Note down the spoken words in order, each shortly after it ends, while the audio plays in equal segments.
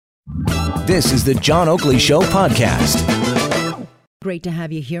This is the John Oakley Show podcast. Great to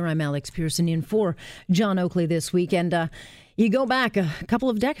have you here. I'm Alex Pierson in for John Oakley this week. And you go back a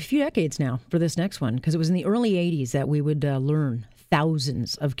few decades now for this next one, because it was in the early 80s that we would learn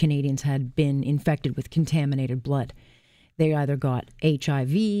thousands of Canadians had been infected with contaminated blood. They either got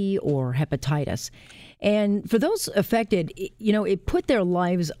HIV or hepatitis. And for those affected, it put their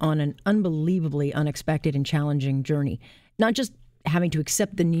lives on an unbelievably unexpected and challenging journey. Not just having to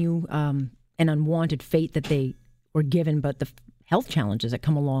accept the new and unwanted fate that they were given, but the health challenges that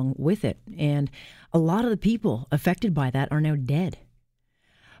come along with it. And a lot of the people affected by that are now dead.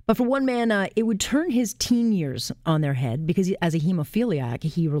 But for one man, it would turn his teen years on their head because as a hemophiliac,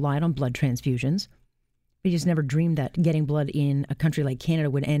 he relied on blood transfusions. He just never dreamed that getting blood in a country like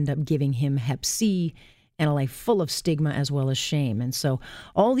Canada would end up giving him Hep C and a life full of stigma as well as shame. And so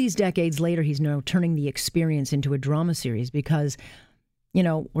all these decades later, he's now turning the experience into a drama series because,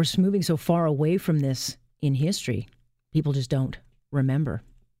 we're moving so far away from this in history. People just don't remember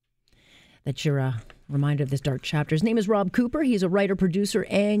that you're reminded of this dark chapter. His name is Rob Cooper. He's a writer, producer,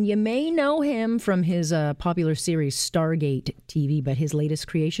 and you may know him from his popular series Stargate TV, but his latest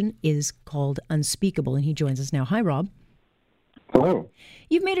creation is called Unspeakable, and he joins us now. Hi, Rob. Hello.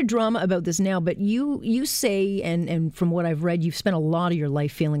 You've made a drama about this now, but you say, and from what I've read, you've spent a lot of your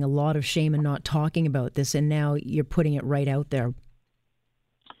life feeling a lot of shame and not talking about this, and now you're putting it right out there.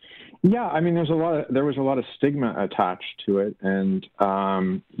 Yeah, I mean, there was a lot of stigma attached to it, and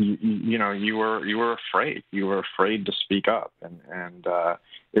you were afraid. You were afraid to speak up, and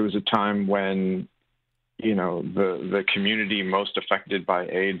it was a time when the community most affected by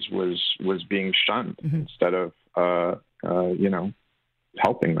AIDS was being shunned instead of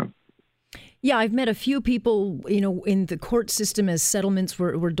helping them. Yeah, I've met a few people, in the court system as settlements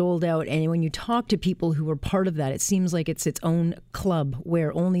were doled out. And when you talk to people who were part of that, it seems like it's its own club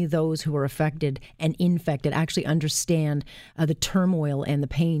where only those who are affected and infected actually understand the turmoil and the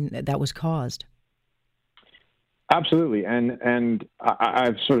pain that was caused. Absolutely. And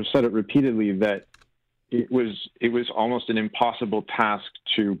I've sort of said it repeatedly that it was almost an impossible task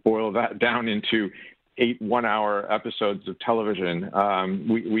to boil that down into 8 one-hour episodes of television.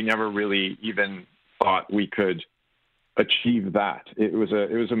 We never really even thought we could achieve that. It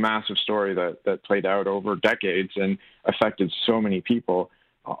was a massive story that played out over decades and affected so many people.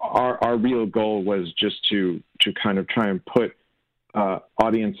 Our real goal was just to kind of try and put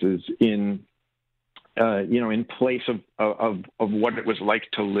audiences in place of what it was like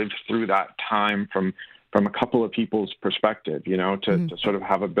to live through that time from a couple of people's perspective, to sort of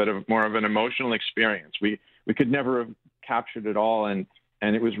have a bit of more of an emotional experience. We could never have captured it all. And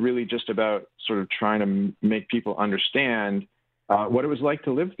it was really just about sort of trying to make people understand what it was like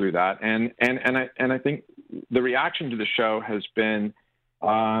to live through that. And I think the reaction to the show has been,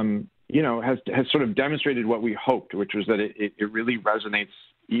 has sort of demonstrated what we hoped, which was that it really resonates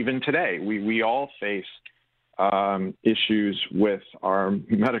even today. We all face issues with our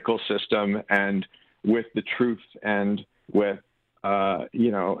medical system and with the truth and with,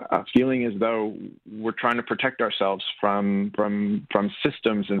 feeling as though we're trying to protect ourselves from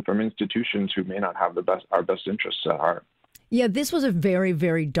systems and from institutions who may not have our best interests at heart. Yeah, this was a very,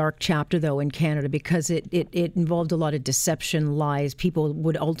 very dark chapter, though, in Canada because it involved a lot of deception, lies. People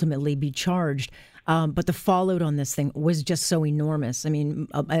would ultimately be charged. But the fallout on this thing was just so enormous. I mean,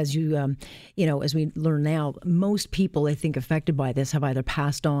 as as we learn now, most people, I think, affected by this have either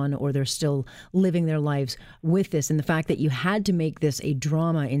passed on or they're still living their lives with this. And the fact that you had to make this a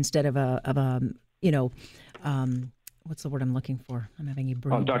drama instead of what's the word I'm looking for? I'm having a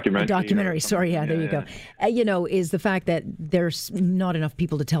brain. Documentary. Documentary. Sorry. Yeah, there you go. Is the fact that there's not enough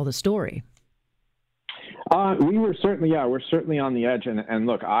people to tell the story. We're certainly on the edge. And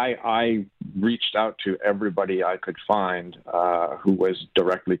look, I reached out to everybody I could find who was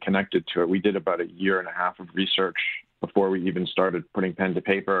directly connected to it. We did about 1.5 years of research before we even started putting pen to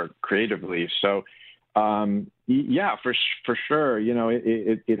paper creatively. So, for sure,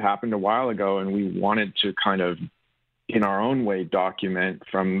 it happened a while ago, and we wanted to kind of, in our own way, document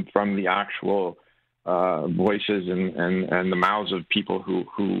from the actual voices and the mouths of people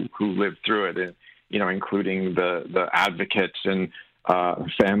who lived through it. And, including the advocates and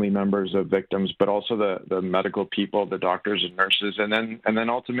family members of victims, but also the medical people, the doctors and nurses, and then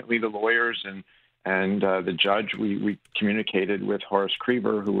ultimately the lawyers and the judge. We communicated with Horace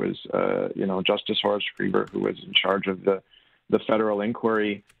Creever, who was Justice Horace Creever, who was in charge of the federal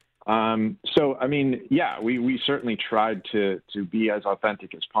inquiry. So I mean, we certainly tried to be as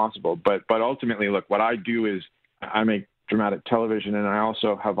authentic as possible, but ultimately, look, what I do is I make dramatic television, and I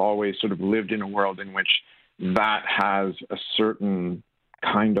also have always sort of lived in a world in which that has a certain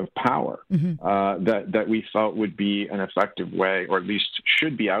kind of power that we felt would be an effective way, or at least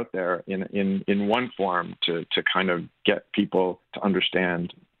should be out there in one form to kind of get people to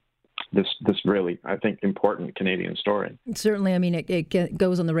understand this really, I think, important Canadian story. Certainly. I mean, it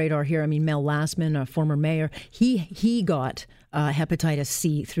goes on the radar here. I mean, Mel Lastman, a former mayor, he got hepatitis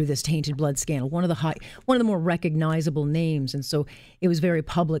C through this tainted blood scandal, one of the more recognizable names, and so it was very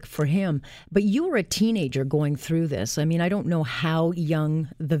public for him. But you were a teenager going through this. I mean, I don't know how young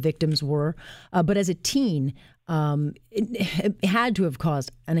the victims were, but as a teen, it had to have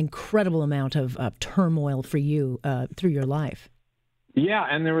caused an incredible amount of turmoil for you through your life. Yeah,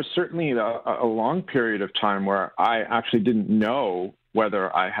 and there was certainly a long period of time where I actually didn't know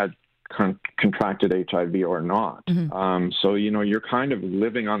whether I had contracted HIV or not. So, you're kind of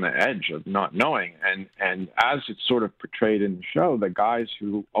living on the edge of not knowing. And as it's sort of portrayed in the show, the guys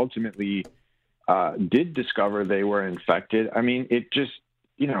who ultimately did discover they were infected, I mean, it just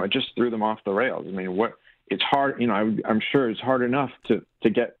threw them off the rails. I mean, it's hard, I'm sure it's hard enough to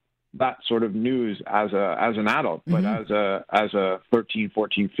get that sort of news as an adult, but as a 13,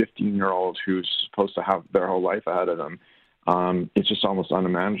 14, 15-year-old who's supposed to have their whole life ahead of them, it's just almost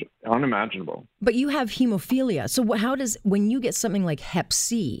unimaginable. But you have hemophilia. So when you get something like Hep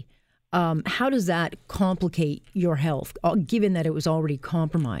C, how does that complicate your health, given that it was already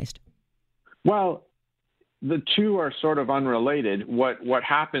compromised? Well, the two are sort of unrelated. What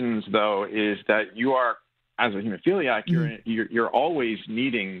happens, though, is that you are, as a hemophiliac, you're always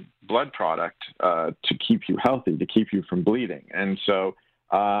needing blood product to keep you healthy, to keep you from bleeding. And so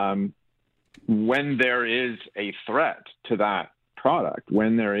when there is a threat to that product,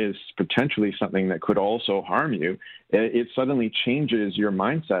 when there is potentially something that could also harm you, it suddenly changes your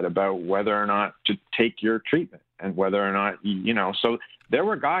mindset about whether or not to take your treatment and whether or not, So there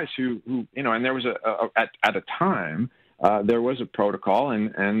were guys who and there was at a time, there was a protocol,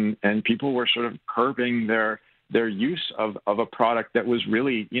 and people were sort of curbing their use of a product that was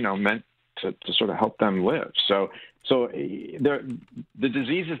really, meant to sort of help them live. So the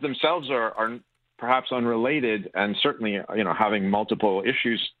diseases themselves are perhaps unrelated, and certainly, having multiple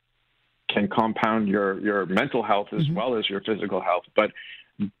issues can compound your mental health as well as your physical health. But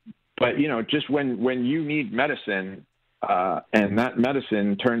just when you need medicine, and that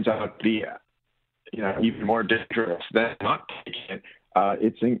medicine turns out to be even more dangerous than not taking it,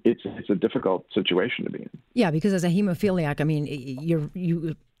 it's a difficult situation to be in. Yeah, because as a hemophiliac, I mean,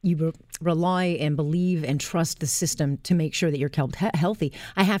 you rely and believe and trust the system to make sure that you're kept healthy.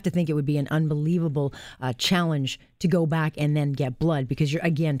 I have to think it would be an unbelievable challenge to go back and then get blood, because you're,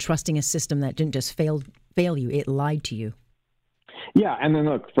 again, trusting a system that didn't just fail you, it lied to you. Yeah, and then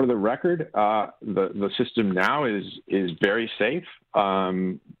look, for the record, the system now is very safe.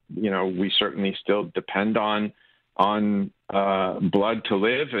 We certainly still depend on blood to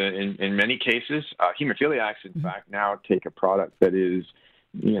live in many cases. Hemophiliacs, in fact, now take a product that is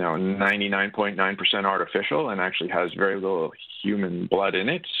 99.9% artificial and actually has very little human blood in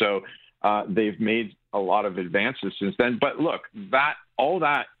it. So they've made a lot of advances since then. But look, all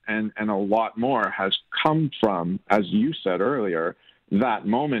that and a lot more has come from, as you said earlier, that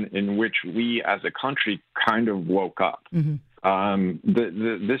moment in which we as a country kind of woke up.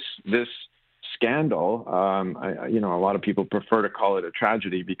 This scandal, a lot of people prefer to call it a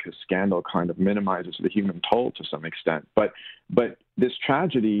tragedy because scandal kind of minimizes the human toll to some extent. But this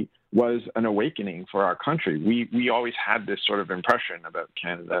tragedy was an awakening for our country. We always had this sort of impression about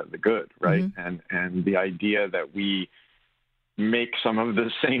Canada the Good, right? And the idea that we make some of the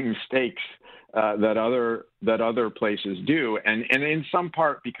same mistakes that other places do, and in some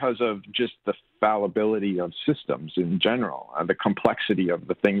part because of just the fallibility of systems in general, the complexity of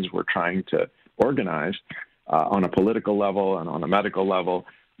the things we're trying to organize on a political level and on a medical level.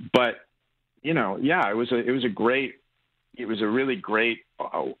 But it was a really great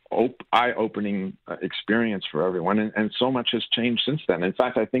eye-opening experience for everyone, and so much has changed since then. In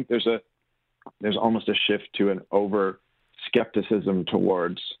fact, I think there's almost a shift to an over skepticism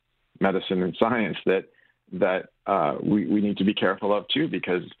towards medicine and science that we need to be careful of too,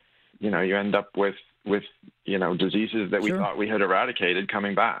 because you end up with diseases that we thought we had eradicated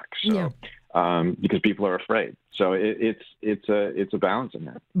coming back. So because people are afraid. So it's a balancing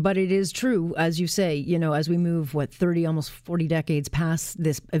act. But it is true, as you say, as we move 30, almost 40 decades past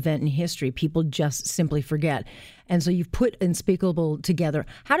this event in history, people just simply forget. And so you've put Unspeakable together.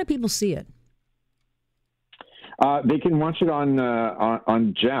 How do people see it? They can watch it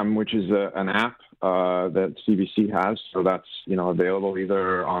on GEM, which is an app that CBC has. So that's available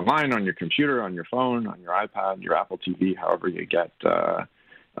either online, on your computer, on your phone, on your iPad, your Apple TV, however you get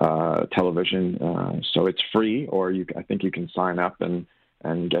television. So it's free, or I think you can sign up and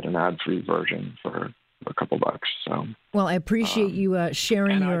and get an ad-free version for a couple bucks. So, well, I appreciate you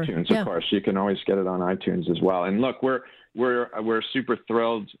sharing and your iTunes, of course. You can always get it on iTunes as well. And look, we're super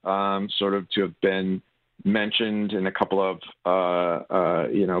thrilled, sort of to have been mentioned in a couple of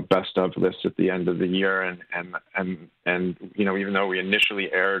best of lists at the end of the year, and even though we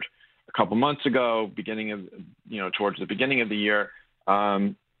initially aired a couple months ago, towards the beginning of the year,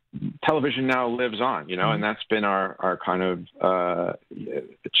 television now lives on, and that's been our kind of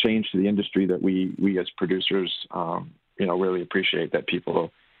change to the industry that we as producers, really appreciate, that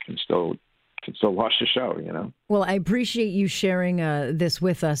people can still watch the show, Well, I appreciate you sharing this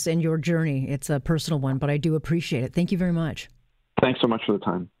with us and your journey. It's a personal one, but I do appreciate it. Thank you very much. Thanks so much for the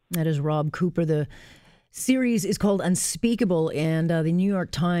time. That is Rob Cooper. The series is called Unspeakable, and the New York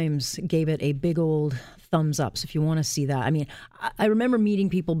Times gave it a big old thumbs up. So if you want to see that, I mean, I remember meeting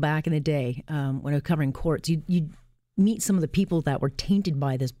people back in the day when I was covering courts. You'd meet some of the people that were tainted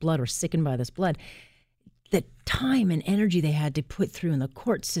by this blood or sickened by this blood. The time and energy they had to put through in the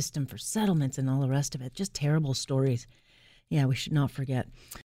court system for settlements and all the rest of it. Just terrible stories. Yeah, we should not forget.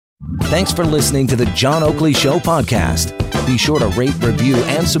 Thanks for listening to the John Oakley Show podcast. Be sure to rate, review,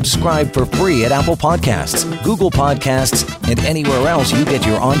 and subscribe for free at Apple Podcasts, Google Podcasts, and anywhere else you get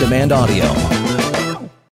your on-demand audio.